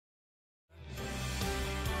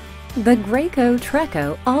The Graco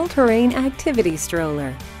Trekko All-Terrain Activity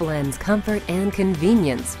Stroller blends comfort and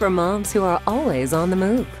convenience for moms who are always on the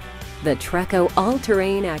move. The Trekko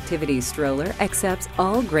All-Terrain Activity Stroller accepts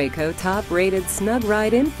all Graco top-rated Snug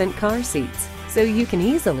Ride infant car seats, so you can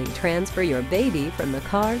easily transfer your baby from the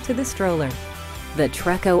car to the stroller. The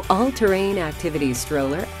Trekko All-Terrain Activity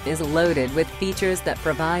Stroller is loaded with features that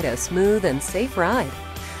provide a smooth and safe ride,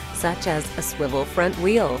 such as a swivel front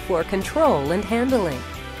wheel for control and handling.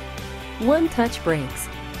 One-touch brakes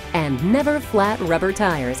and never flat rubber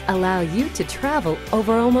tires allow you to travel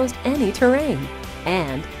over almost any terrain.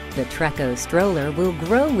 And the Trekko stroller will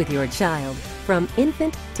grow with your child from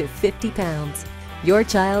infant to 50 pounds. Your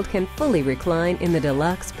child can fully recline in the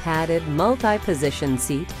Deluxe padded multi-position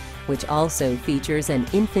seat, which also features an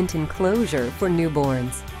infant enclosure for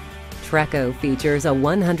newborns. Trekko features a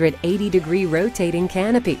 180-degree rotating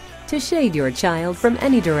canopy to shade your child from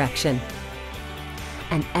any direction,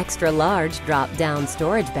 an extra-large drop-down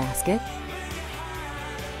storage basket,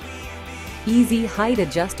 easy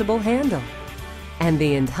height-adjustable handle, and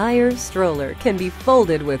the entire stroller can be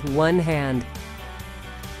folded with one hand.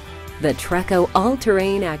 The Trekko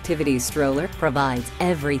All-Terrain Activity Stroller provides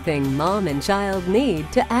everything mom and child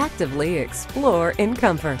need to actively explore in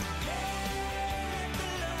comfort.